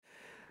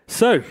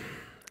So,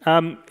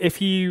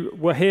 if you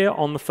were here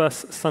on the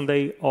first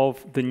Sunday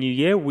of the new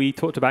year, we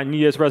talked about New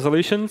Year's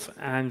resolutions,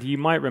 and you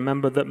might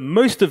remember that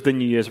most of the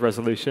New Year's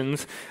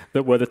resolutions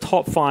that were the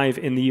top 5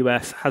 in the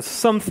US has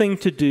something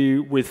to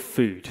do with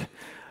food.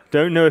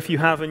 Don't know if you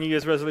have a New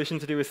Year's resolution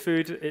to do with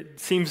food. It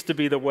seems to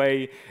be the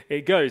way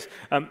it goes.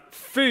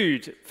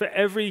 Food for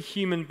every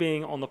human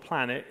being on the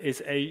planet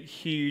is a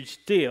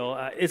huge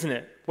deal, isn't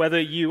it?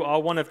 Whether you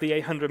are one of the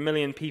 800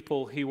 million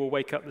people who will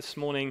wake up this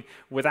morning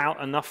without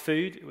enough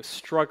food, who are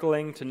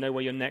struggling to know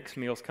where your next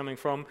meal's coming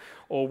from,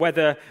 or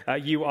whether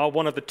you are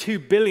one of the 2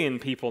 billion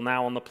people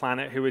now on the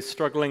planet who is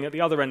struggling at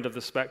the other end of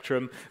the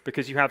spectrum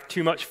because you have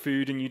too much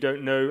food and you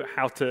don't know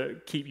how to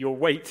keep your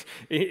weight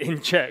in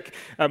check.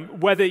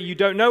 Whether you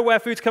don't know where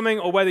food's coming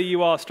or whether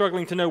you are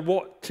struggling to know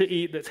what to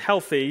eat that's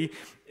healthy,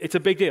 it's a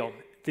big deal.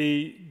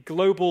 The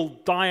global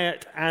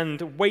diet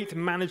and weight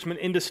management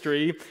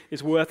industry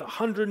is worth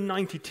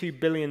 $192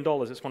 billion.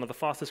 It's one of the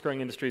fastest growing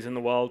industries in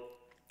the world.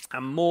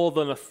 And more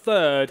than a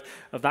third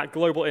of that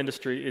global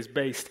industry is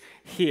based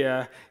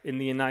here in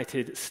the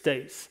United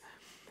States.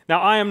 Now,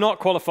 I am not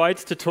qualified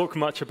to talk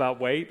much about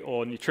weight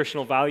or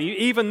nutritional value,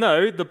 even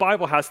though the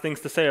Bible has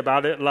things to say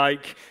about it,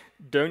 like,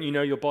 don't you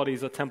know your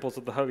bodies are temples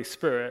of the Holy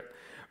Spirit?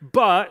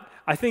 But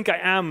I think I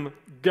am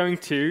going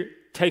to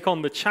take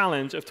on the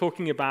challenge of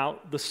talking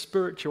about the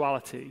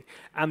spirituality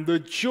and the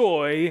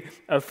joy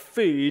of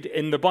food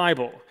in the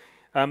Bible.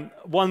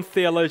 One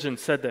theologian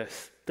said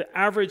this: the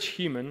average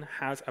human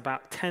has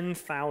about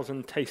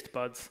 10,000 taste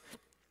buds.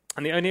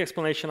 And the only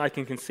explanation I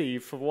can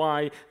conceive for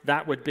why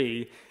that would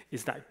be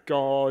is that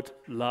God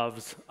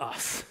loves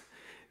us,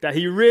 that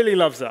he really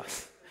loves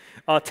us.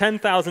 Our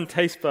 10,000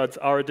 taste buds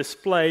are a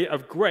display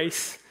of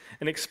grace,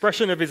 an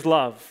expression of his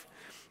love.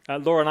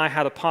 Laura and I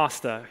had a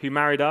pastor who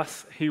married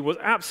us who was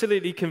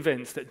absolutely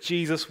convinced that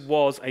Jesus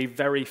was a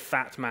very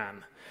fat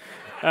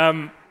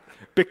man.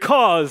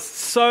 Because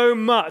so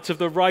much of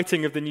the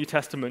writing of the New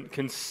Testament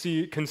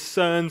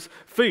concerns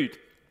food.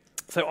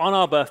 So on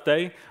our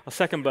birthday, our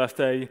second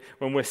birthday,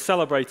 when we're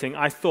celebrating,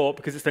 I thought,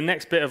 because it's the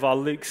next bit of our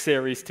Luke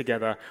series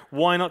together,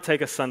 why not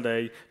take a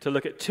Sunday to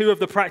look at 2 of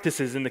the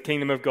practices in the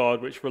kingdom of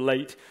God which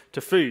relate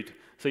to food?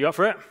 So you up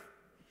for it?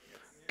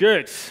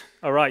 Good.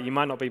 All right, you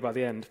might not be by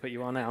the end, but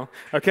you are now.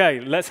 Okay,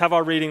 let's have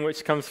our reading,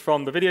 which comes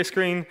from the video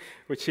screen,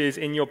 which is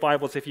in your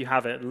Bibles if you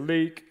have it.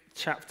 Luke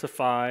chapter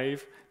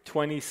 5,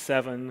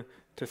 27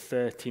 to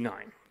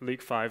 39.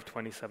 Luke 5,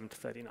 27 to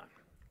 39.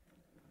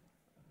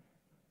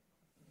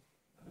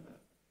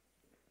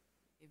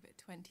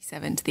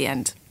 27 to the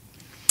end.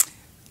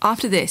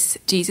 After this,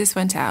 Jesus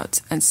went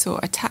out and saw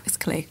a tax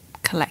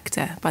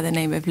collector by the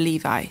name of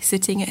Levi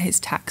sitting at his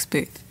tax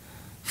booth.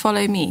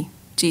 "Follow me,"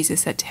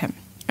 Jesus said to him.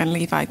 And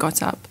Levi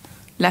got up,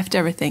 left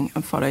everything,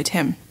 and followed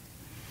him.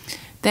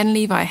 Then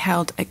Levi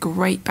held a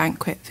great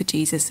banquet for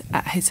Jesus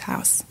at his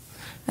house,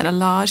 and a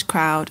large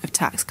crowd of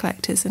tax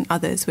collectors and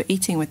others were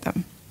eating with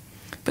them.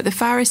 But the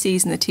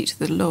Pharisees and the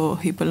teachers of the law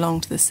who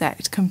belonged to the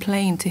sect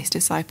complained to his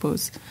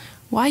disciples,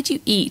 "Why do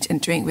you eat and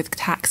drink with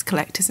tax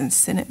collectors and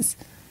sinners?"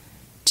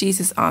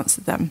 Jesus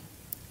answered them,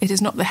 "It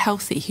is not the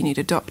healthy who need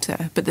a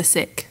doctor, but the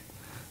sick.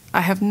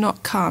 I have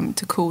not come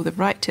to call the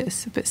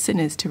righteous, but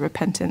sinners to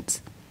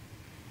repentance."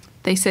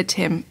 They said to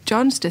him,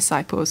 "John's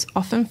disciples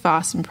often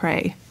fast and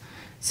pray.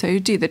 So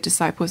do the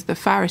disciples of the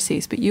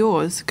Pharisees, but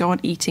yours go on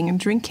eating and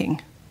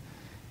drinking."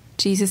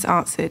 Jesus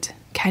answered,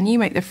 "Can you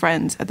make the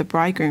friends of the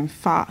bridegroom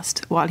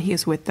fast while he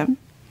is with them?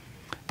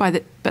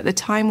 But the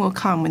time will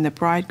come when the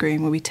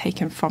bridegroom will be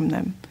taken from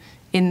them.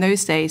 In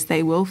those days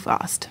they will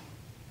fast."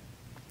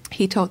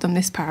 He told them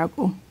this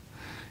parable: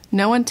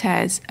 "No one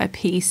tears a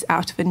piece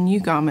out of a new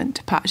garment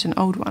to patch an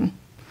old one.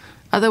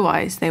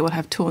 Otherwise, they will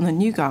have torn the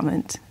new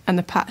garment, and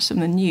the patch from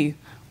the new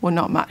will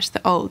not match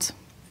the old.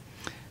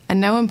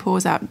 And no one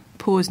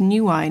pours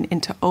new wine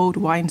into old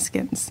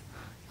wineskins.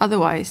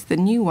 Otherwise, the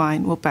new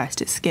wine will burst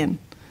its skin,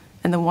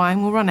 and the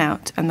wine will run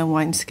out, and the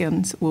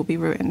wineskins will be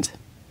ruined.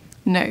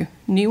 No,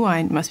 new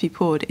wine must be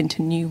poured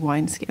into new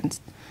wineskins.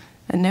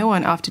 And no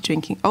one, after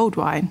drinking old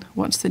wine,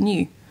 wants the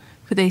new,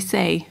 for they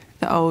say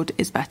the old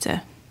is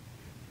better."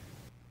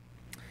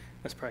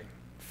 Let's pray.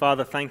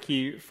 Father, thank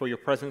you for your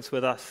presence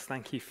with us.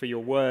 Thank you for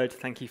your word.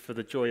 Thank you for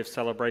the joy of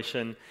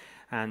celebration.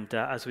 And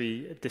as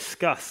we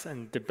discuss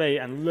and debate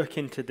and look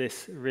into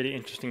this really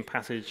interesting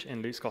passage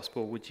in Luke's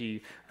Gospel, would you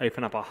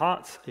open up our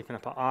hearts, open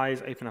up our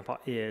eyes, open up our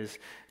ears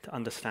to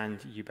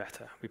understand you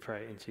better? We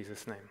pray in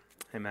Jesus' name.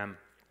 Amen.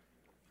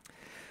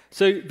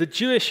 So the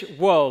Jewish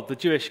world, the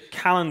Jewish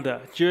calendar,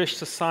 Jewish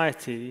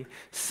society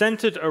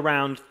centered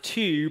around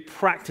 2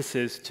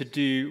 practices to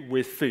do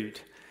with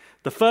food.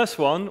 The first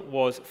one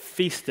was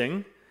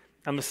feasting,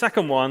 and the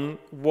second one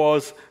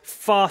was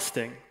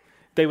fasting.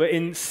 They were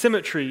in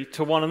symmetry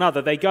to one another.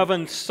 They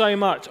governed so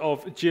much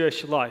of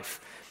Jewish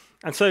life.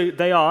 And so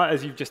they are,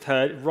 as you've just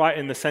heard, right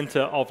in the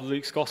center of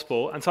Luke's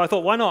Gospel. And so I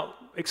thought, why not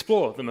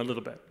explore them a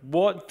little bit.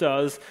 What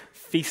does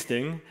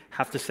feasting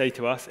have to say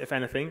to us, if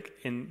anything,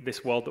 in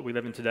this world that we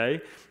live in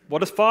today? What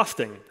does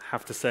fasting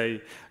have to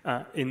say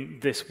in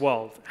this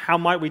world? How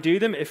might we do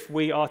them? If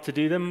we are to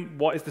do them,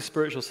 what is the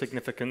spiritual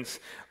significance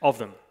of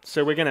them?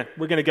 So we're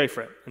gonna go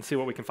for it and see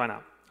what we can find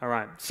out. All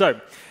right. So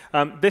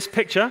this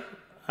picture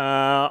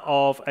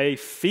of a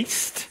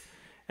feast.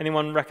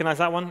 Anyone recognize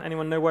that one?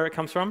 Anyone know where it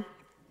comes from?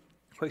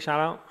 Quick shout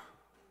out.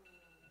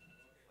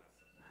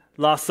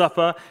 Last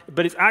Supper,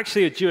 but it's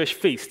actually a Jewish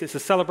feast. It's a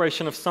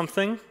celebration of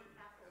something.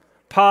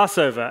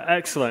 Passover,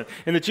 excellent.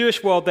 In the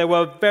Jewish world, there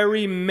were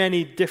very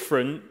many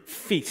different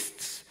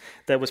feasts.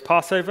 There was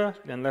Passover,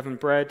 unleavened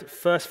bread,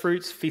 first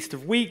fruits, Feast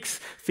of Weeks,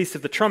 Feast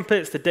of the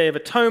Trumpets, the Day of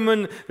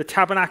Atonement, the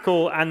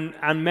Tabernacle,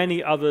 and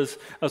many others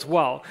as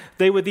well.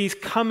 They were these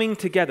coming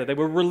together. They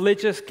were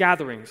religious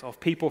gatherings of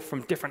people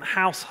from different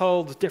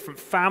households, different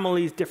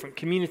families, different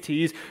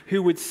communities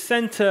who would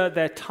center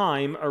their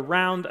time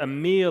around a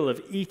meal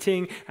of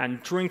eating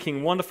and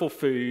drinking wonderful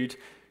food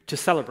to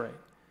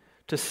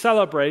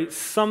celebrate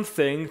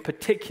something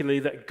particularly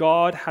that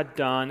God had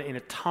done in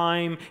a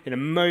time, in a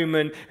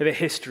moment of a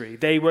history.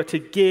 They were to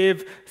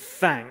give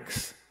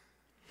thanks.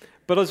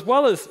 But as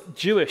well as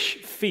Jewish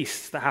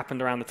feasts that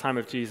happened around the time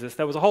of Jesus,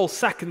 there was a whole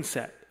second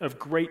set of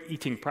great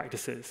eating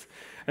practices.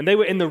 And they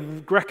were in the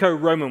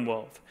Greco-Roman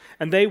world.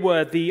 And they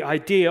were the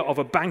idea of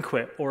a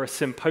banquet or a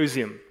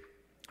symposium.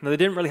 Now, they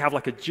didn't really have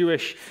like a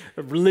Jewish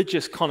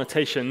religious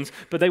connotations,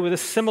 but they were the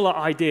similar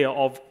idea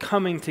of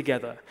coming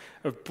together,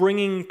 of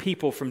bringing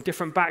people from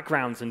different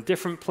backgrounds and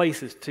different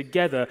places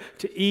together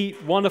to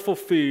eat wonderful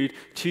food,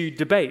 to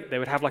debate. They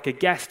would have like a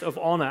guest of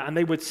honor, and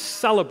they would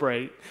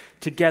celebrate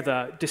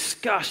together,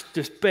 discuss,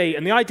 debate.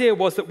 And the idea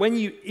was that when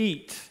you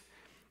eat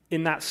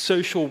in that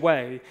social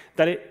way,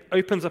 that it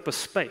opens up a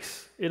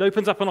space. It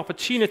opens up an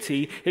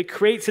opportunity. It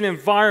creates an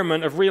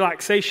environment of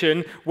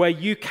relaxation where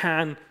you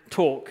can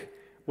talk,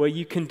 where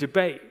you can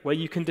debate, where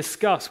you can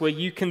discuss, where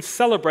you can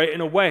celebrate in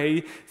a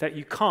way that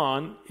you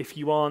can't if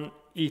you aren't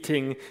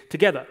eating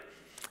together.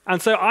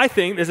 And so I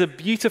think there's a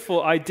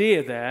beautiful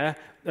idea there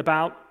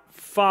about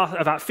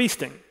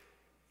feasting.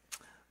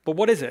 But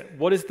what is it?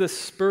 What is the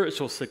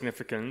spiritual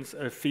significance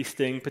of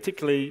feasting,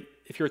 particularly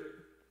if you're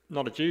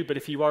not a Jew, but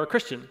if you are a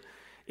Christian?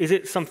 Is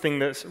it something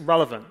that's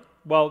relevant?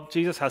 Well,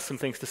 Jesus has some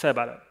things to say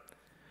about it.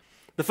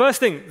 The first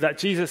thing that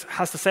Jesus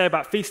has to say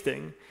about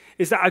feasting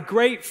is that a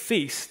great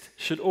feast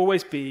should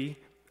always be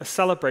a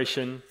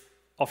celebration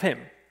of him.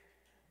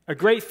 A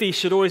great feast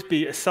should always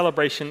be a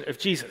celebration of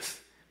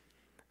Jesus.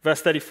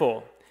 Verse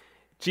 34,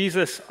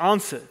 Jesus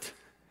answered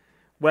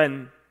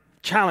when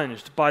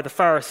challenged by the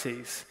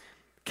Pharisees,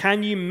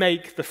 "Can you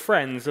make the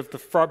friends of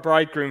the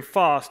bridegroom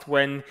fast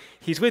when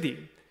he's with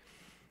you?"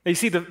 Now, you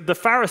see, the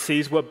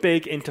Pharisees were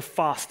big into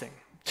fasting.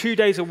 2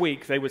 days a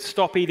week, they would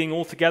stop eating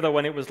altogether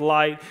when it was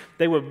light.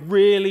 They were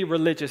really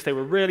religious. They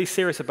were really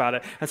serious about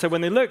it. And so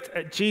when they looked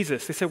at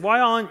Jesus, they said, "Why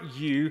aren't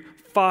you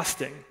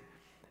fasting?"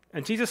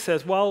 And Jesus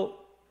says, "Well,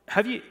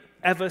 have you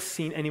ever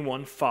seen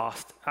anyone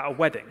fast at a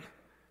wedding?"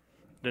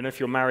 I don't know if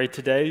you're married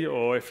today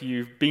or if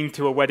you've been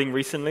to a wedding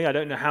recently. I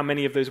don't know how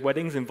many of those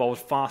weddings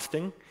involved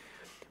fasting.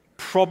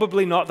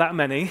 Probably not that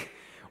many.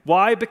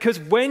 Why? Because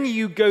when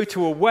you go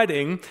to a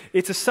wedding,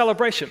 it's a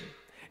celebration.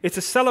 It's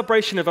a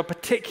celebration of a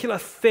particular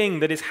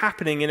thing that is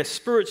happening in a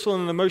spiritual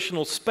and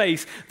emotional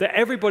space that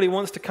everybody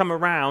wants to come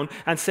around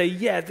and say,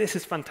 "Yeah, this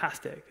is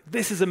fantastic.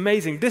 This is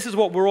amazing. This is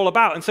what we're all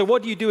about." And so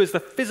what do you do as the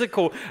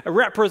physical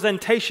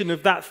representation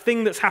of that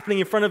thing that's happening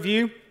in front of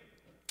you?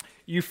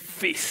 You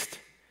feast.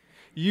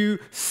 You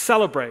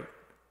celebrate.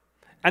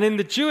 And in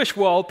the Jewish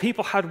world,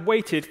 people had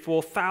waited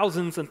for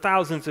thousands and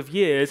thousands of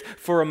years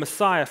for a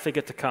Messiah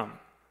figure to come,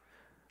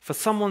 for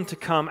someone to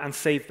come and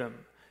save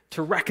them,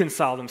 to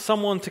reconcile them,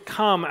 someone to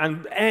come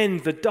and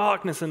end the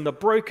darkness and the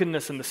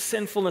brokenness and the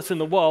sinfulness in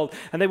the world,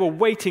 and they were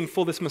waiting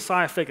for this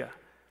Messiah figure.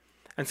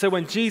 And so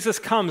when Jesus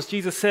comes,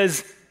 Jesus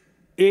says,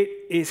 "It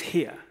is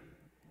here.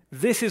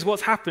 This is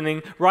what's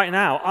happening right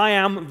now. I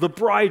am the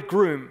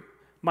bridegroom.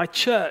 My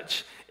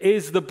church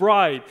is the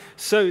bride."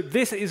 So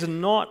this is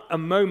not a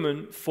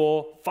moment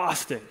for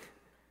fasting.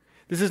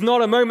 This is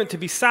not a moment to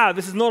be sad.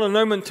 This is not a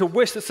moment to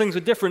wish that things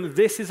were different.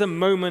 This is a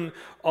moment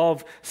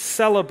of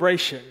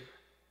celebration.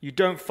 You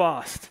don't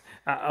fast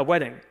at a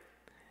wedding.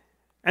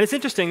 And it's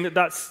interesting that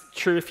that's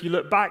true if you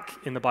look back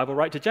in the Bible,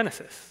 right to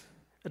Genesis.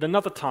 At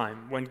another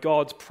time, when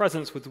God's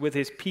presence was with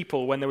his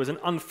people, when there was an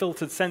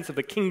unfiltered sense of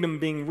the kingdom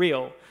being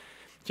real.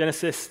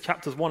 Genesis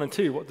chapters 1 and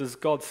 2, what does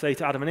God say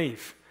to Adam and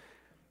Eve?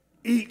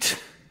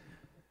 Eat.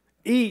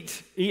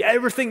 Eat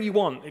everything you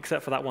want,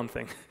 except for that one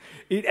thing.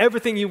 Eat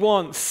everything you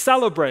want.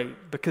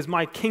 Celebrate, because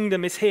my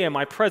kingdom is here.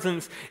 My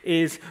presence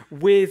is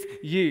with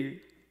you.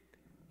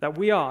 That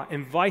we are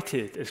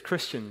invited as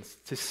Christians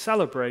to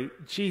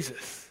celebrate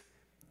Jesus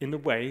in the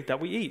way that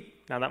we eat.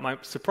 Now, that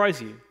might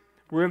surprise you.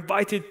 We're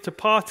invited to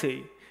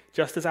party,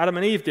 just as Adam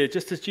and Eve did,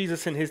 just as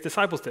Jesus and his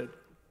disciples did.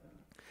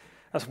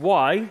 That's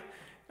why,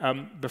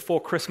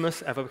 before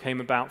Christmas ever became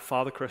about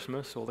Father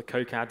Christmas or the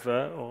Coke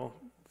advert or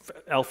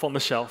Elf on the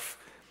Shelf,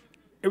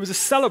 It was a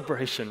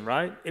celebration,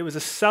 right? It was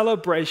a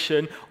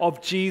celebration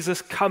of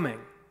Jesus coming.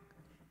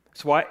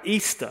 That's why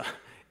Easter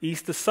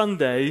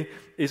Sunday,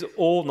 is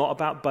all not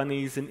about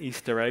bunnies and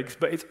Easter eggs,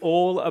 but it's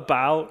all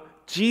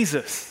about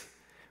Jesus.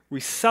 We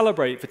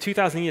celebrate for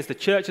 2,000 years. The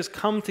church has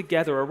come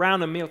together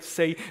around a meal to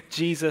say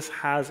Jesus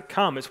has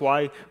come. It's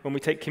why when we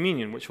take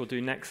communion, which we'll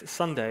do next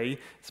Sunday,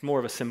 it's more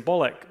of a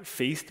symbolic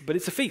feast, but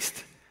it's a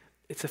feast.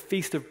 It's a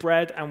feast of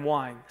bread and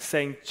wine,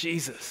 saying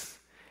Jesus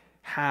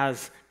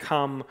has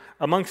come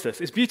amongst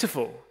us. It's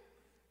beautiful.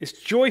 It's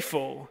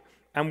joyful.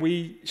 And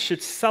we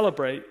should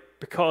celebrate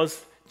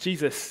because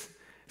Jesus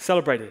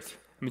celebrated.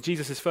 I mean,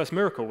 Jesus' first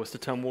miracle was to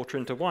turn water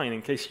into wine,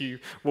 in case you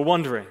were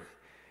wondering.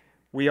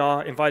 We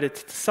are invited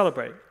to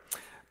celebrate.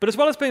 But as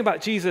well as being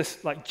about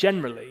Jesus, like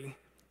generally,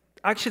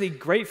 actually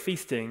great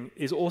feasting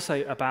is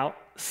also about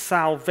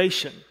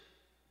salvation.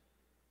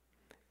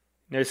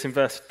 Notice in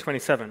verse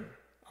 27,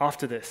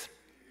 after this,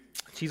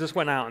 Jesus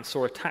went out and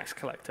saw a tax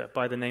collector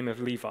by the name of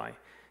Levi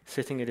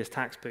sitting at his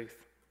tax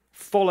booth.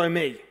 "Follow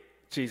me,"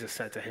 Jesus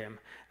said to him.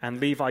 And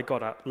Levi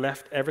got up,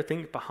 left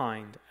everything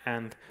behind,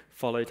 and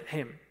followed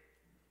him.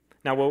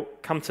 Now we'll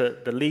come to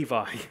the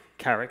Levi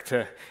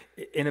character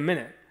in a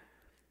minute.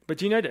 But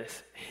do you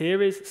notice?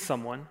 Here is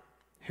someone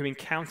who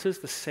encounters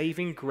the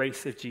saving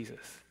grace of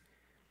Jesus,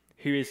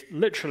 who is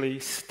literally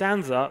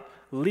stands up,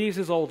 leaves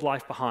his old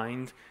life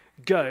behind,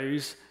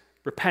 goes,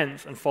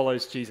 repents, and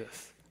follows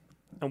Jesus.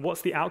 And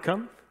what's the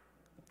outcome?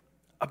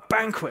 A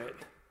banquet,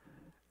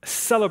 a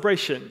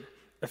celebration,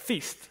 a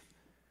feast.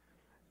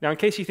 Now, in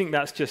case you think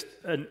that's just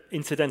an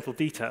incidental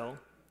detail,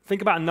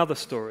 think about another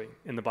story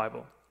in the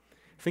Bible.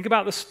 Think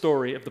about the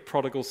story of the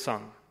prodigal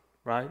son,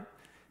 right?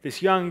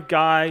 This young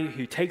guy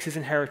who takes his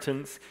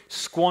inheritance,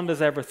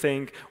 squanders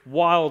everything,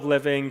 wild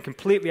living,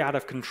 completely out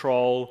of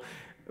control,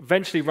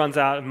 eventually runs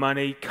out of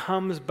money,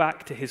 comes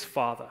back to his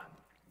father.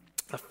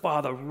 The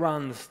father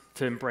runs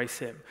to embrace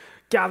him,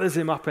 gathers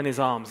him up in his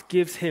arms,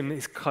 gives him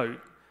his coat.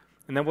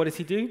 And then what does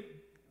he do?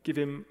 Give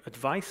him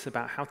advice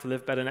about how to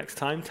live better next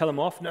time? Tell him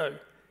off? No.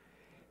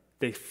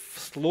 They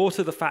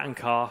slaughter the fattened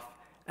calf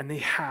and they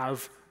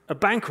have a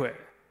banquet.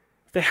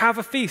 They have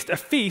a feast. A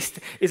feast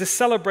is a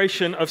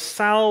celebration of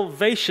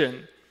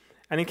salvation.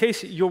 And in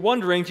case you're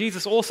wondering,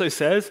 Jesus also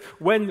says,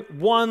 when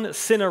one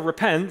sinner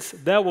repents,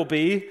 there will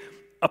be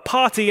a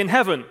party in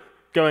heaven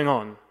going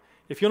on.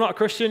 If you're not a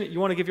Christian, you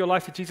want to give your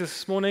life to Jesus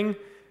this morning,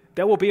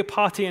 there will be a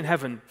party in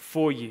heaven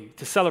for you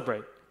to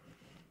celebrate.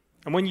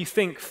 And when you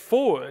think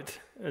forward,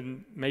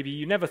 and maybe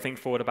you never think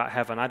forward about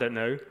heaven, I don't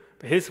know,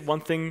 but here's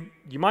one thing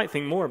you might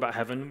think more about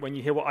heaven when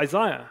you hear what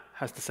Isaiah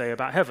has to say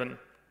about heaven.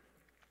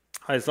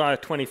 Isaiah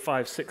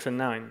 25, 6 and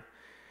 9.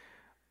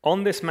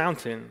 "On this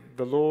mountain,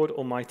 the Lord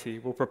Almighty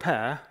will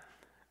prepare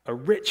a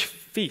rich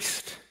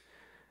feast,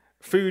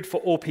 food for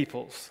all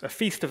peoples, a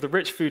feast of the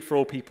rich food for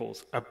all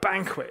peoples, a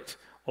banquet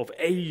of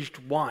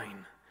aged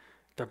wine,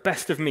 the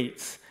best of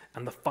meats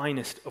and the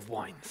finest of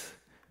wines."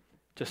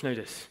 Just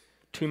notice,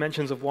 2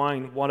 mentions of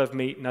wine, 1 of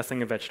meat,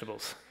 nothing of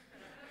vegetables.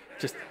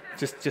 Just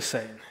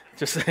saying.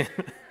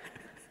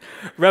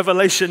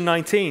 Revelation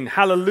 19,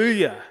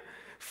 hallelujah.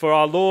 "For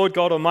our Lord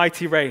God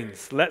Almighty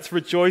reigns. Let's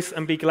rejoice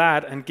and be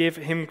glad and give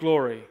him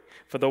glory.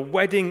 For the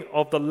wedding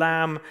of the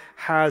Lamb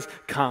has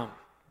come."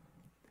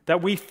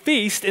 That we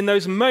feast in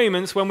those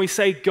moments when we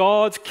say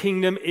God's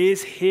kingdom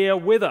is here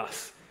with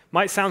us.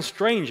 Might sound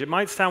strange, it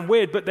might sound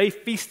weird, but they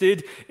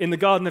feasted in the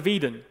Garden of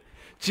Eden.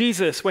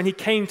 Jesus, when he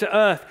came to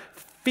earth,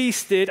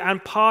 feasted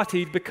and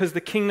partied because the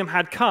kingdom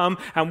had come.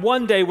 And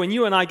one day when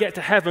you and I get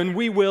to heaven,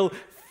 we will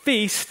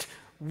feast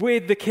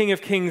with the King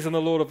of Kings and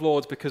the Lord of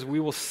Lords, because we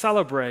will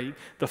celebrate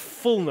the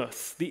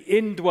fullness, the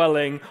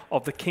indwelling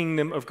of the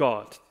kingdom of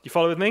God. You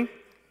follow with me?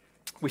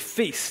 We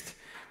feast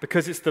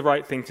because it's the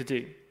right thing to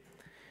do.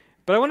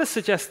 But I want to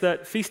suggest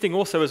that feasting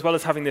also, as well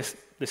as having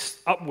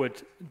this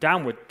upward,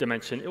 downward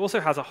dimension, it also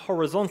has a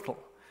horizontal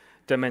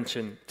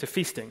dimension to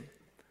feasting.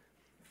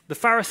 The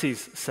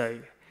Pharisees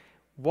say,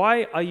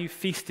 "Why are you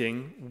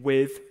feasting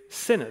with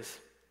sinners?"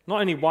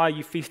 Not only why are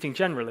you feasting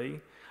generally,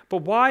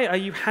 but why are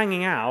you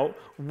hanging out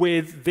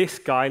with this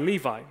guy,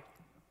 Levi?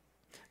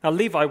 Now,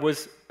 Levi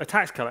was a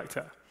tax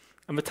collector,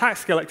 and the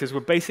tax collectors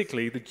were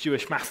basically the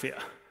Jewish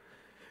mafia.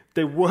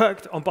 They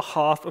worked on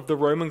behalf of the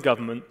Roman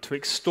government to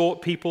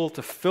extort people,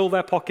 to fill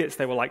their pockets.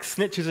 They were like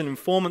snitches and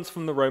informants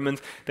from the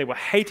Romans. They were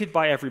hated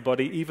by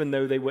everybody, even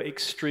though they were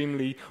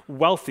extremely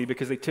wealthy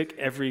because they took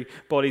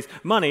everybody's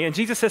money. And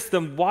Jesus says to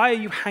them, "Why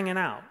are you hanging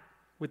out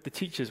with the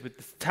teachers, with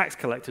the tax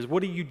collectors?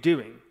 What are you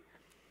doing?"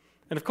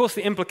 And of course,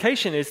 the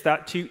implication is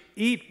that to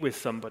eat with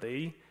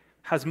somebody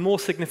has more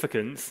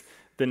significance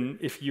than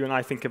if you and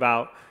I think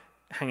about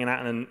hanging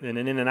out in an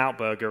In-N-Out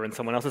burger and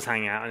someone else is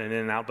hanging out in an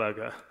In-N-Out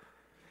burger.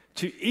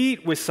 To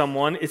eat with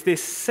someone is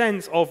this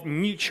sense of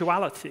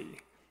mutuality,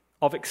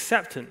 of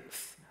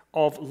acceptance,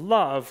 of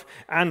love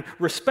and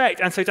respect.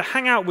 And so to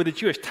hang out with a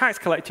Jewish tax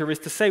collector is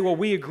to say, well,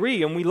 we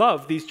agree and we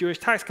love these Jewish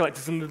tax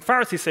collectors. And the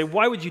Pharisees say,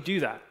 why would you do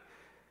that?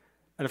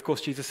 And of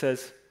course, Jesus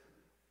says,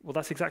 well,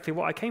 that's exactly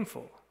what I came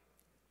for.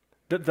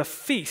 That the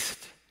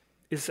feast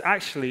is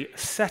actually a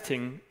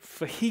setting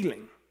for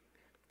healing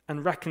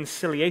and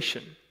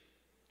reconciliation,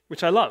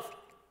 which I love.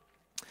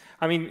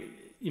 I mean,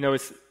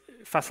 it's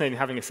fascinating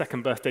having a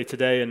second birthday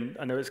today, and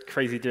I know it's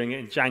crazy doing it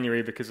in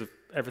January because of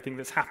everything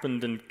that's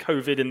happened and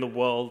COVID in the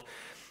world.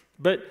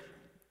 But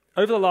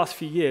over the last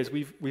few years,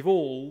 we've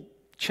all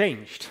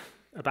changed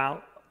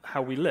about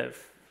how we live.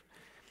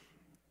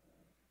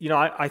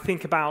 I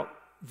think about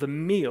the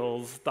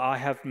meals that I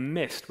have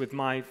missed with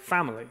my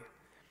family.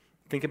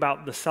 Think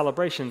about the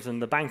celebrations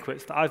and the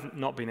banquets that I've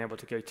not been able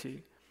to go to.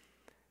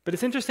 But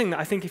it's interesting that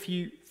I think if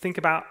you think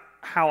about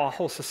how our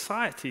whole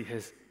society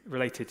has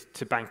related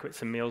to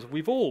banquets and meals,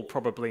 we've all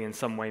probably in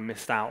some way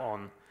missed out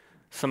on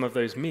some of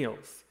those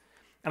meals.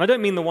 And I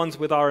don't mean the ones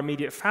with our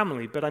immediate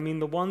family, but I mean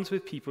the ones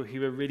with people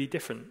who are really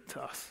different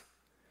to us.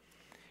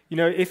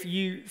 If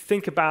you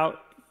think about,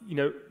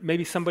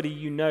 maybe somebody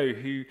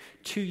who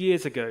 2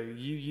 years ago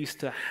you used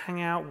to hang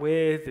out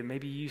with, and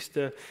maybe you used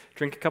to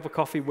drink a cup of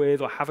coffee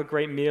with or have a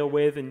great meal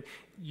with, and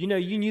you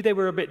knew they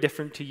were a bit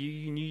different to you.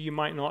 You knew you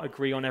might not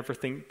agree on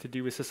everything to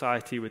do with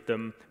society with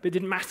them, but it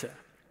didn't matter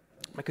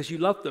because you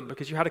loved them,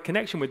 because you had a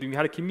connection with them, you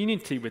had a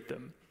community with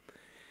them.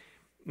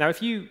 Now,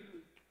 if you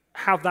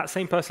have that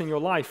same person in your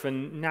life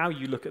and now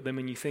you look at them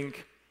and you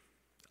think,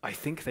 I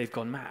think they've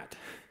gone mad.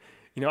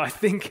 I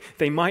think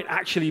they might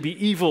actually be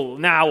evil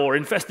now or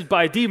infested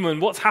by a demon.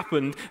 What's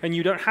happened? And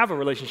you don't have a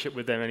relationship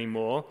with them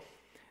anymore.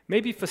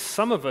 Maybe for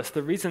some of us,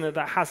 the reason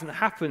that hasn't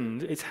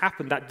happened,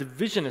 that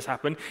division has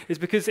happened, is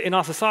because in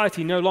our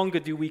society, no longer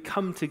do we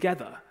come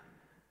together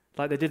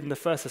like they did in the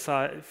first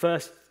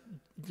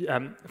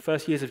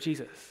years of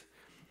Jesus,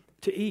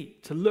 to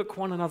eat, to look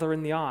one another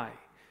in the eye,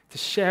 to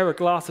share a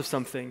glass of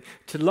something,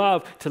 to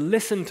love, to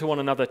listen to one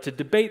another, to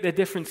debate their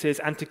differences,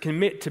 and to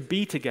commit to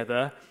be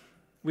together.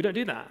 We don't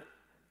do that.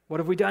 What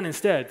have we done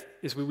instead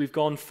is we've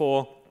gone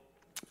for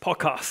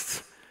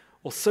podcasts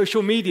or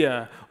social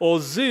media or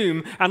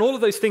Zoom, and all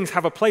of those things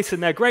have a place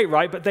and they're great,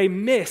 right? But they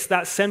miss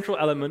that central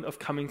element of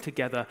coming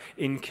together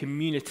in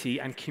community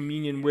and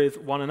communion with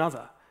one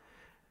another.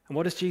 And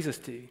what does Jesus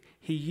do?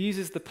 He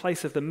uses the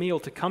place of the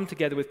meal to come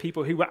together with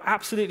people who were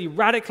absolutely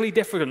radically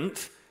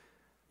different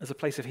as a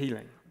place of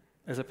healing,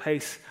 as a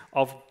place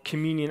of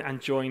communion and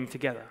joining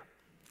together.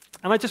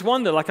 And I just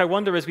wonder,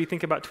 as we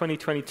think about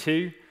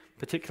 2022,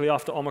 particularly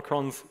after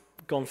Omicron's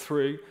gone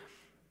through,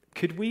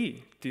 could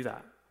we do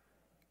that?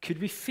 Could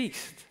we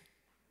feast?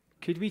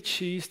 Could we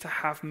choose to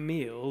have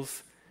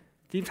meals,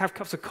 even to have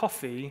cups of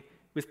coffee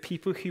with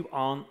people who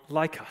aren't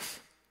like us?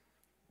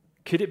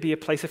 Could it be a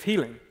place of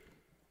healing?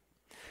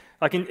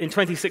 Like in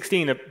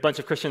 2016, a bunch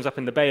of Christians up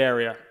in the Bay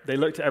Area, they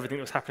looked at everything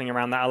that was happening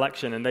around that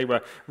election, and they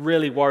were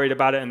really worried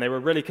about it, and they were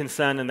really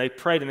concerned, and they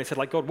prayed, and they said,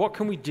 God, what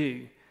can we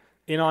do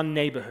in our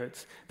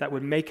neighborhoods that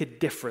would make a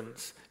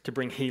difference to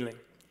bring healing?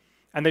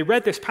 And they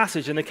read this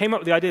passage, and they came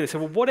up with the idea. They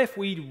said, well, what if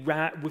we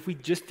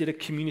just did a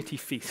community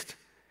feast?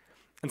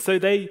 And so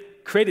they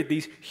created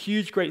these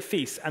huge, great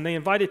feasts, and they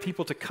invited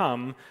people to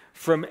come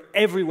from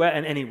everywhere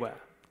and anywhere,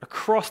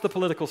 across the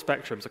political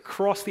spectrums,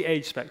 across the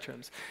age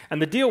spectrums.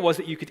 And the deal was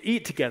that you could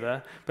eat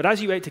together, but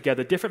as you ate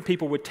together, different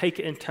people would take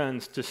it in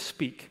turns to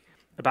speak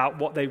about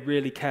what they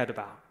really cared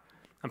about.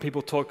 And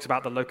people talked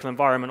about the local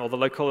environment or the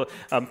local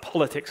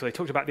politics, or they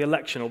talked about the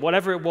election or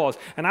whatever it was.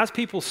 And as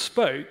people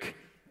spoke,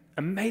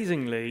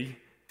 amazingly,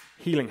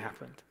 healing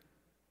happened.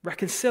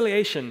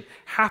 Reconciliation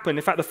happened.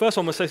 In fact, the first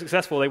one was so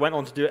successful, they went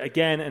on to do it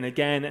again and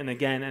again and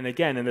again and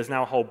again. And there's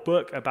now a whole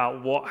book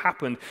about what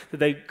happened, that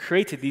they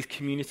created these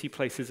community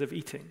places of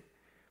eating.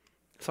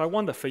 So I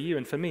wonder for you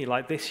and for me,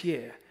 this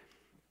year,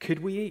 could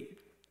we eat?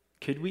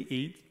 Could we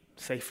eat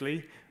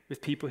safely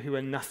with people who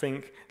are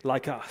nothing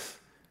like us?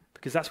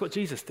 Because that's what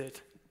Jesus did.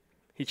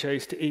 He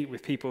chose to eat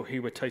with people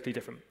who were totally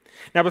different.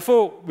 Now,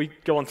 before we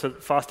go on to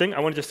fasting, I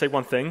want to just say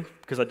one thing,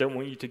 because I don't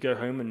want you to go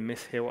home and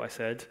mishear what I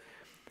said.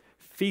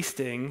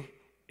 Feasting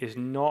is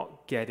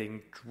not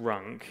getting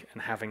drunk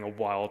and having a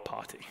wild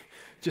party.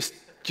 Just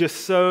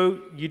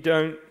so you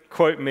don't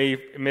quote me,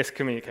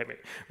 miscommunicate me.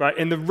 Right?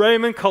 In the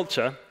Roman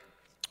culture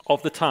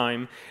of the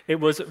time,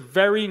 it was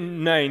very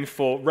known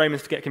for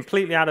Romans to get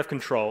completely out of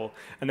control,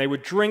 and they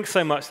would drink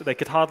so much that they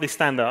could hardly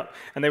stand up,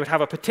 and they would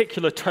have a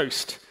particular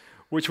toast,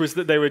 which was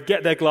that they would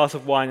get their glass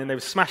of wine and they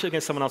would smash it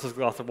against someone else's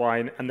glass of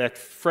wine, and their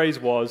phrase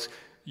was,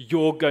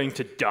 "You're going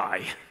to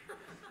die."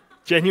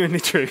 Genuinely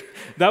true.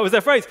 That was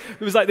their phrase.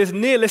 It was this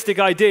nihilistic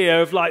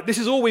idea of this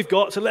is all we've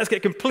got, so let's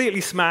get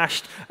completely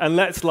smashed and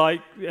let's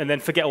and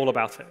then forget all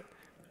about it.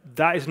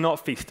 That is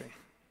not feasting,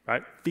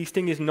 right?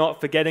 Feasting is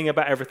not forgetting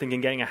about everything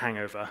and getting a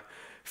hangover.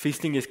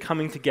 Feasting is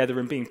coming together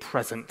and being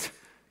present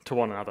to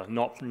one another,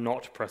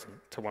 not present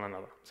to one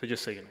another. So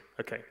just so you know.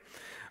 Okay.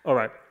 All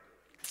right.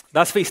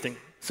 That's feasting.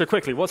 So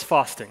quickly, what's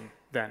fasting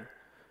then?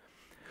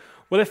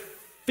 Well, if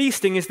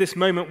feasting is this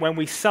moment when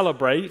we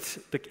celebrate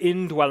the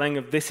indwelling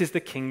of this is the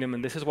kingdom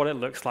and this is what it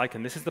looks like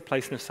and this is the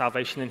place of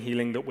salvation and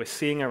healing that we're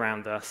seeing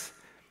around us,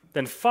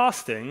 then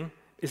fasting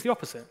is the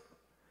opposite.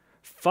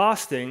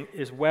 Fasting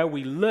is where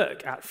we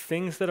look at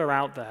things that are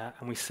out there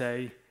and we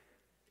say,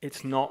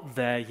 it's not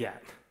there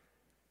yet.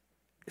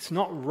 It's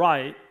not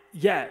right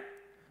yet.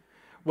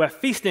 Where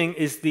feasting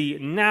is the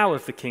now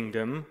of the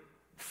kingdom,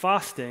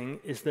 Fasting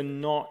is the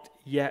not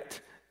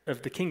yet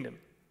of the kingdom.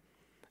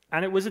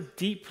 And it was a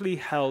deeply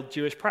held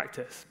Jewish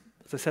practice.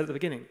 As I said at the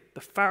beginning,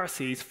 the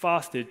Pharisees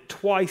fasted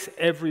twice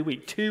every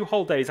week, 2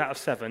 whole days out of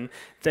 7,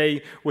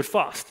 they would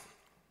fast.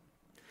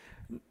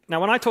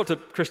 Now, when I talk to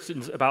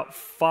Christians about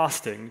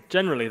fasting,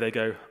 generally they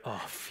go,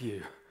 oh,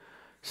 phew,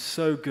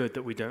 so good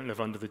that we don't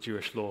live under the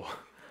Jewish law.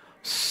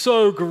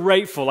 So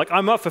grateful. Like,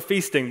 I'm up for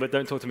feasting, but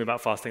don't talk to me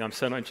about fasting. I'm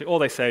so not interested. Or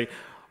they say,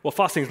 well,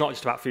 fasting is not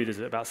just about food, is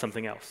it about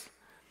something else?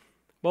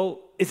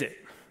 Well, is it?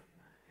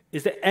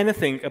 Is there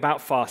anything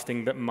about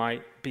fasting that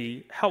might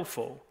be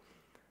helpful?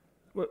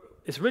 Well,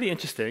 it's really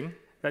interesting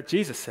that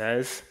Jesus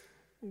says,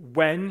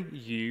 when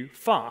you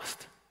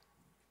fast.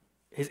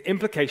 His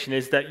implication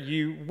is that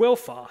you will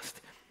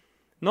fast,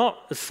 not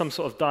as some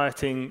sort of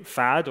dieting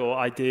fad or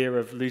idea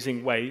of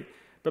losing weight,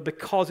 but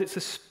because it's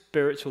a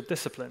spiritual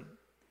discipline.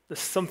 There's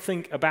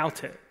something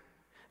about it.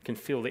 You can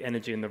feel the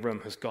energy in the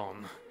room has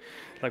gone.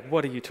 Like,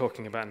 what are you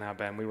talking about now,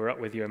 Ben? We were up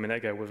with you a minute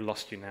ago. We've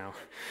lost you now.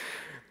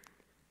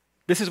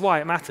 This is why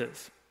it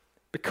matters.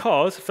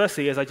 Because,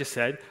 firstly, as I just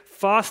said,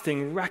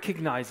 fasting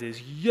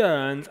recognizes,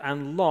 yearns,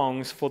 and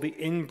longs for the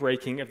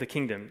inbreaking of the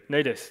kingdom.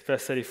 Notice,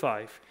 verse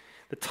 35.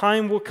 The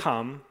time will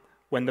come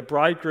when the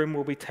bridegroom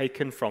will be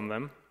taken from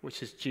them,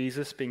 which is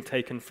Jesus being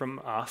taken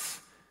from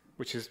us,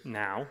 which is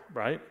now,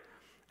 right?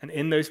 And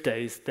in those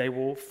days, they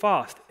will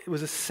fast. It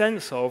was a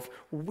sense of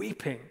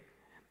weeping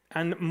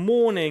and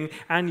mourning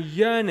and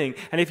yearning.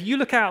 And if you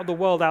look out at the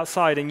world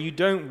outside and you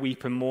don't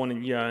weep and mourn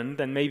and yearn,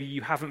 then maybe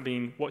you haven't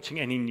been watching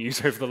any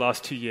news over the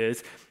last 2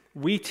 years.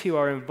 We too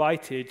are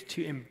invited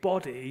to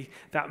embody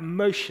that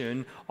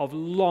motion of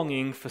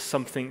longing for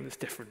something that's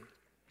different,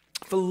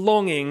 for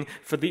longing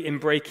for the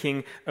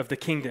inbreaking of the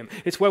kingdom.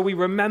 It's where we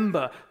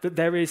remember that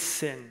there is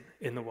sin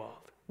in the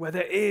world, where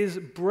there is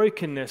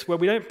brokenness, where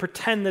we don't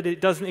pretend that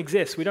it doesn't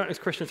exist. We don't, as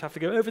Christians, have to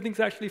go, everything's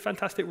actually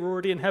fantastic, we're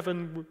already in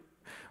heaven.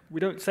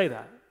 We don't say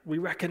that. We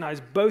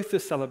recognize both the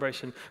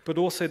celebration, but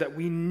also that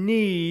we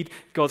need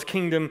God's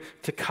kingdom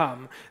to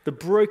come. The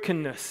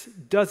brokenness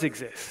does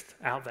exist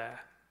out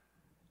there.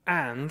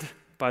 And,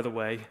 by the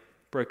way,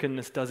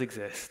 brokenness does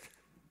exist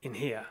in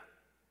here.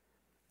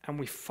 And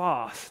we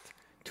fast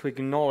to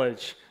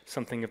acknowledge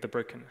something of the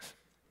brokenness.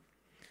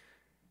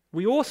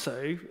 We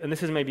also, and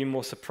this is maybe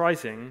more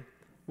surprising,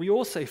 we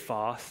also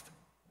fast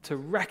to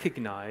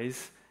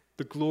recognize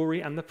the glory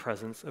and the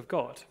presence of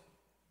God.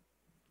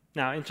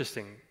 Now,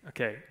 interesting,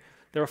 okay.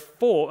 There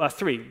are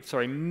three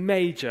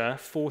major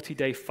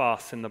 40-day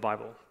fasts in the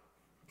Bible.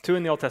 2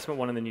 in the Old Testament,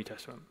 1 in the New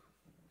Testament.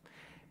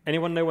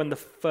 Anyone know when the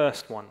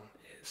first one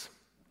is?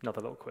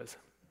 Another little quiz.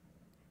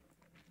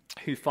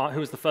 Who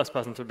was the first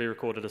person to be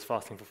recorded as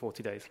fasting for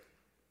 40 days?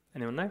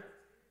 Anyone know?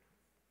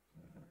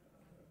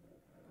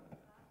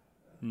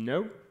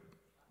 No?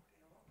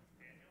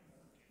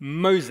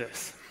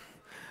 Moses.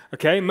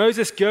 Okay,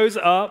 Moses goes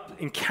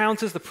up,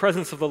 encounters the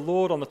presence of the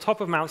Lord on the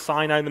top of Mount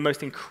Sinai, the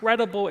most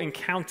incredible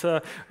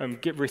encounter,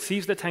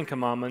 receives the 10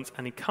 Commandments,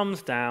 and he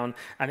comes down,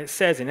 and it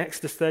says in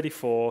Exodus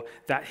 34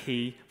 that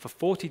he, for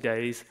 40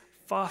 days,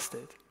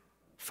 fasted.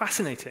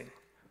 Fascinating.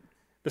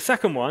 The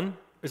second one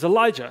is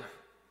Elijah.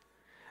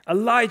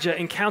 Elijah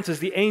encounters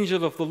the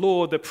angel of the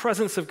Lord. The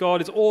presence of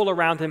God is all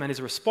around him, and his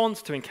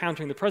response to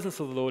encountering the presence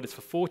of the Lord is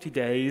for 40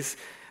 days.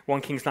 1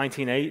 Kings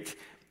 19:8,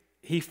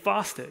 he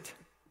fasted.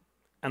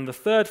 And the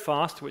third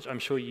fast, which I'm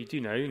sure you do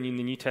know, in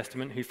the New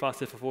Testament, who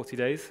fasted for 40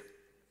 days?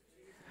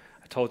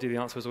 I told you the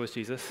answer was always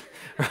Jesus.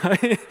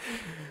 Right?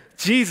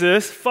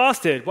 Jesus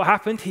fasted. What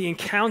happened? He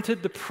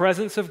encountered the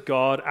presence of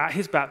God at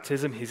his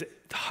baptism. His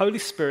Holy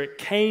Spirit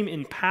came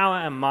in power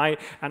and might,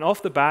 and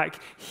off the back,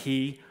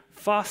 he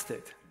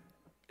fasted.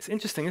 It's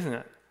interesting, isn't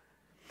it?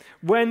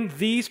 When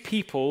these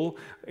people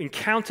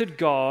encountered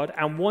God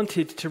and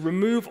wanted to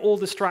remove all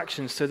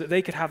distractions so that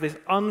they could have this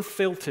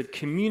unfiltered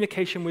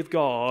communication with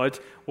God,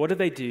 what did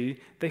they do?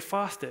 They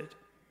fasted.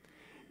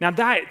 Now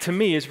that, to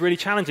me, is really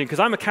challenging because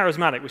I'm a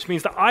charismatic, which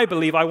means that I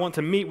believe I want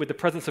to meet with the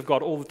presence of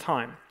God all the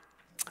time.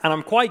 And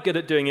I'm quite good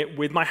at doing it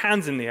with my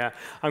hands in the air.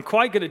 I'm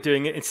quite good at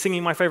doing it in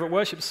singing my favorite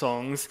worship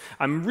songs.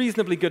 I'm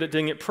reasonably good at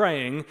doing it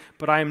praying,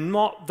 but I am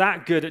not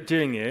that good at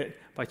doing it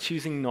by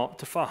choosing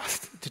to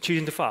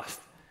fast.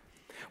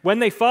 When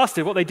they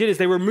fasted, what they did is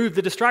they removed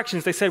the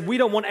distractions. They said, we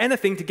don't want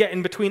anything to get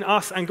in between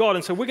us and God,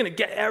 and so we're going to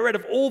get rid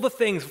of all the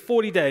things for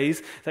 40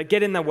 days that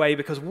get in their way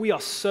because we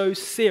are so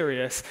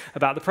serious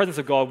about the presence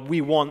of God,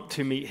 we want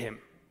to meet him.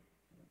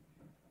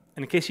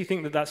 And in case you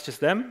think that that's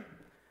just them,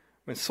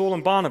 when Saul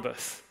and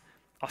Barnabas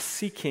are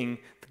seeking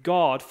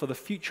God for the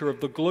future of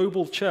the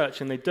global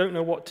church and they don't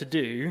know what to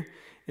do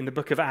in the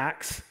book of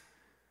Acts,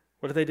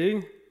 what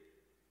do?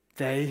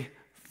 They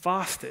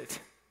fasted.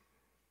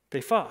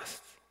 They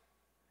fast.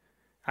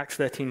 Acts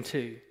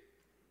 13:2.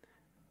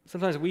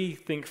 Sometimes we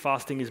think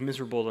fasting is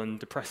miserable and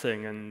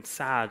depressing and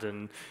sad,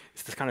 and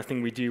it's the kind of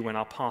thing we do when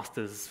our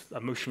pastors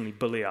emotionally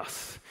bully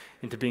us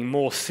into being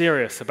more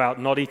serious about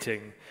not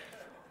eating,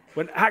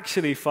 when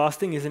actually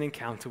fasting is an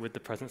encounter with the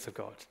presence of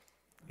God.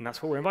 And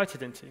that's what we're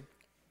invited into.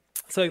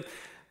 So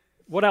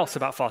what else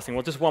about fasting?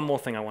 Well, just one more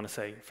thing I want to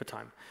say for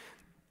time.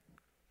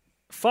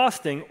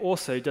 fasting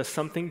also does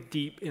something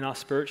deep in our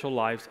spiritual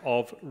lives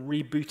of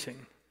rebooting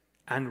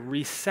and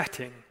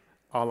resetting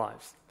our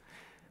lives.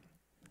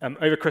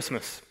 Over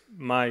Christmas,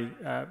 my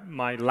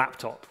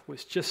laptop,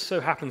 which just so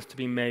happens to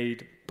be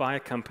made by a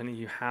company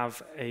who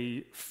have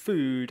a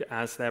food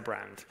as their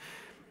brand.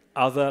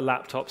 Other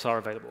laptops are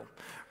available,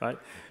 right?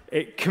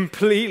 It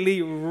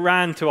completely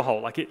ran to a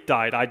halt, like it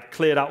died. I'd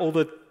cleared out all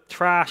the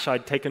trash,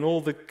 I'd taken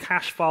all the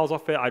cache files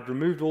off it, I'd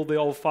removed all the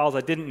old files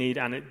I didn't need,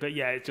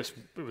 it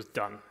was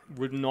done.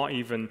 Would not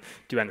even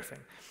do anything.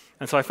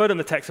 And so I phoned in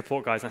the tech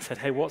support guys and I said,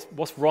 hey,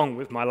 what's wrong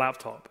with my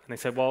laptop? And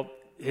they said, well,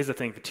 here's the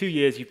thing, for 2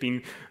 years you've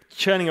been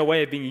churning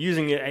away, you've been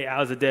using it 8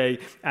 hours a day,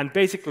 and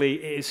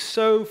basically it is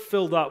so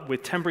filled up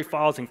with temporary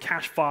files and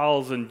cache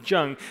files and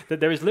junk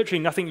that there is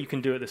literally nothing you can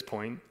do at this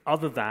point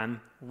other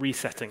than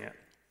resetting it.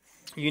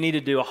 You need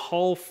to do a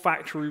whole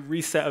factory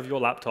reset of your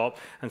laptop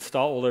and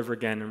start all over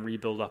again and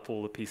rebuild up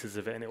all the pieces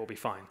of it, and it will be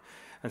fine.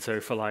 And so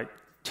for like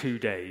 2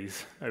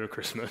 days over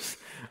Christmas,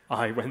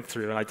 I went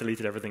through and I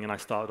deleted everything and I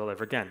started all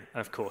over again.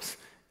 And of course,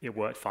 it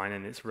worked fine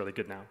and it's really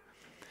good now.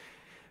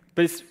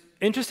 But it's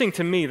interesting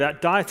to me that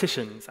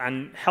dietitians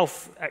and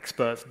health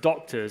experts,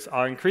 doctors,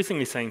 are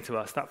increasingly saying to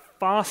us that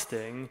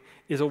fasting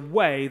is a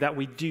way that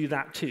we do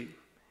that too.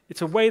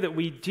 It's a way that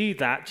we do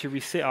that to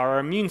reset our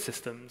immune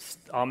systems,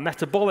 our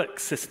metabolic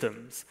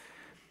systems.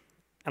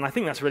 And I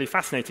think that's really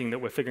fascinating that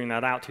we're figuring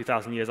that out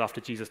 2,000 years after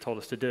Jesus told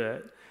us to do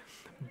it.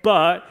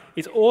 But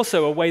it's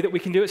also a way that we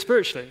can do it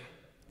spiritually.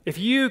 If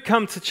you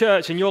come to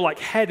church and your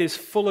head is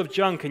full of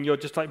junk and your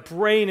just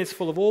brain is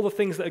full of all the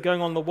things that are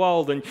going on in the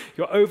world and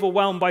you're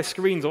overwhelmed by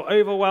screens or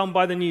overwhelmed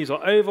by the news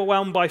or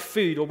overwhelmed by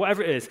food or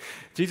whatever it is,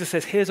 Jesus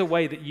says, here's a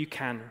way that you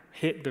can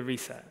hit the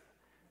reset.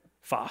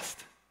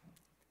 Fast.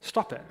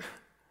 Stop it.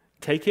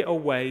 Take it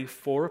away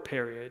for a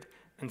period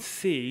and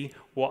see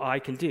what I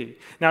can do.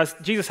 Now,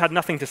 Jesus had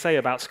nothing to say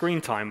about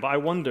screen time, but I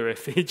wonder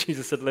if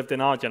Jesus had lived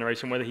in our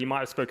generation, whether he might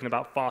have spoken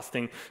about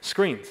fasting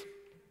screens.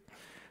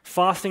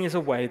 Fasting is a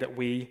way that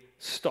we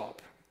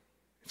stop.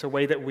 It's a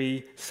way that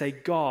we say,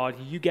 God,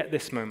 you get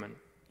this moment.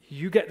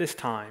 You get this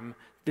time.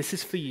 This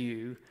is for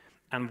you,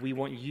 and we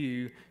want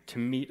you to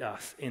meet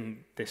us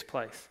in this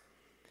place.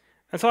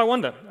 And so I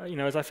wonder,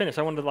 as I finish,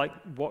 I wonder,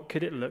 what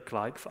could it look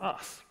like for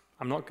us?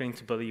 I'm not going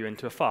to bully you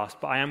into a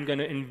fast, but I am going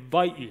to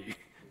invite you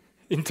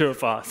into a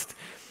fast.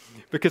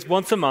 Because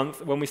once a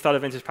month, when we started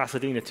Vintage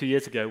Pasadena 2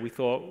 years ago, we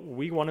thought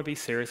we want to be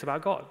serious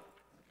about God.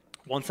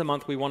 Once a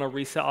month, we want to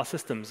reset our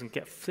systems and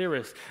get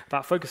serious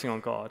about focusing on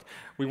God.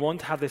 We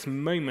want to have this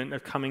moment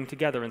of coming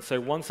together. And so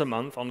once a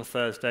month, on a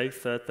Thursday,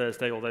 third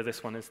Thursday, although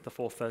this one is the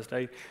fourth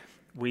Thursday,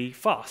 we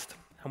fast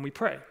and we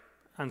pray.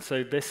 And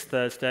so this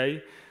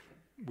Thursday,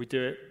 we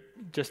do it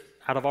just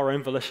out of our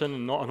own volition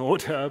and not an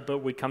order, but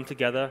we come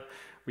together.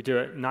 We do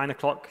it 9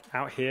 o'clock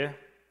out here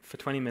for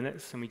 20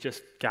 minutes, and we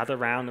just gather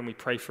around and we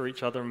pray for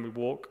each other, and we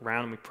walk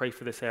around and we pray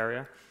for this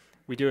area.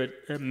 We do it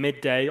at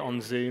midday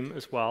on Zoom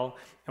as well,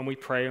 and we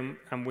pray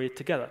and we're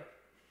together.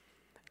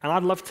 And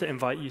I'd love to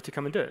invite you to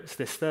come and do it. It's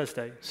this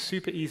Thursday.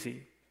 Super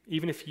easy.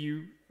 Even if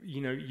you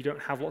don't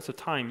have lots of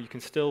time, you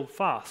can still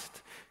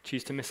fast.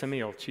 Choose to miss a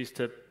meal. Choose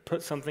to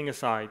put something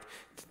aside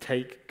to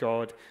take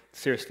God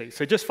seriously.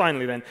 So just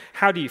finally then,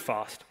 how do you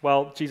fast?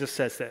 Well, Jesus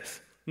says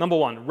this. Number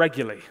one,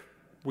 regularly.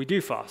 We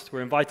do fast.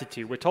 We're invited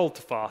to. We're told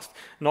to fast.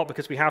 Not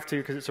because we have to,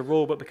 because it's a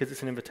rule, but because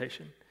it's an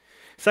invitation.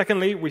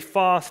 Secondly, we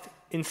fast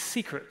in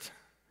secret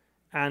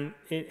and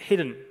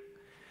hidden.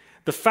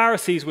 The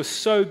Pharisees were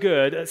so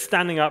good at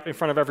standing up in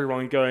front of everyone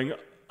and going,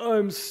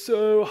 I'm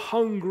so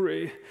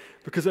hungry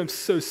because I'm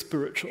so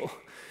spiritual.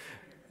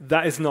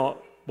 That is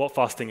not what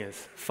fasting is.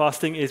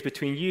 Fasting is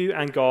between you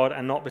and God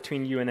and not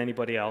between you and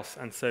anybody else.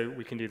 And so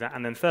we can do that.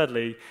 And then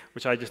thirdly,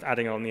 which I just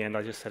adding on the end,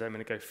 I just said it a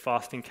minute ago,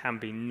 fasting can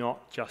be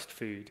not just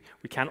food.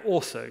 We can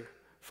also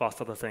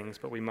fast other things,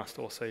 but we must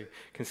also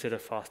consider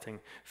fasting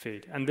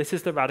food. And this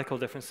is the radical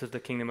difference of the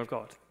kingdom of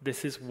God.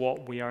 This is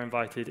what we are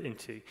invited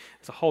into.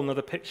 It's a whole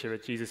other picture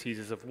that Jesus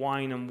uses of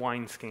wine and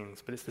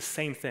wineskins, but it's the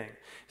same thing.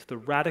 It's the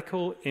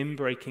radical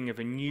inbreaking of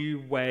a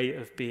new way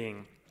of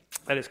being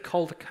that is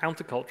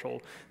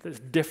countercultural, that's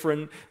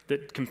different,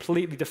 that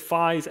completely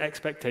defies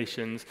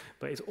expectations,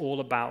 but it's all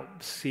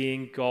about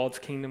seeing God's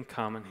kingdom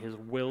come and his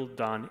will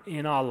done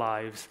in our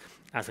lives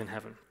as in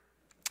heaven.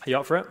 Are you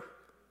up for it?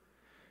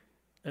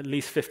 At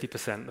least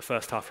 50%, the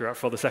first half you're up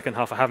for. The second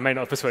half I may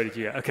not have persuaded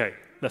you yet. Okay,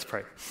 let's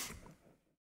pray.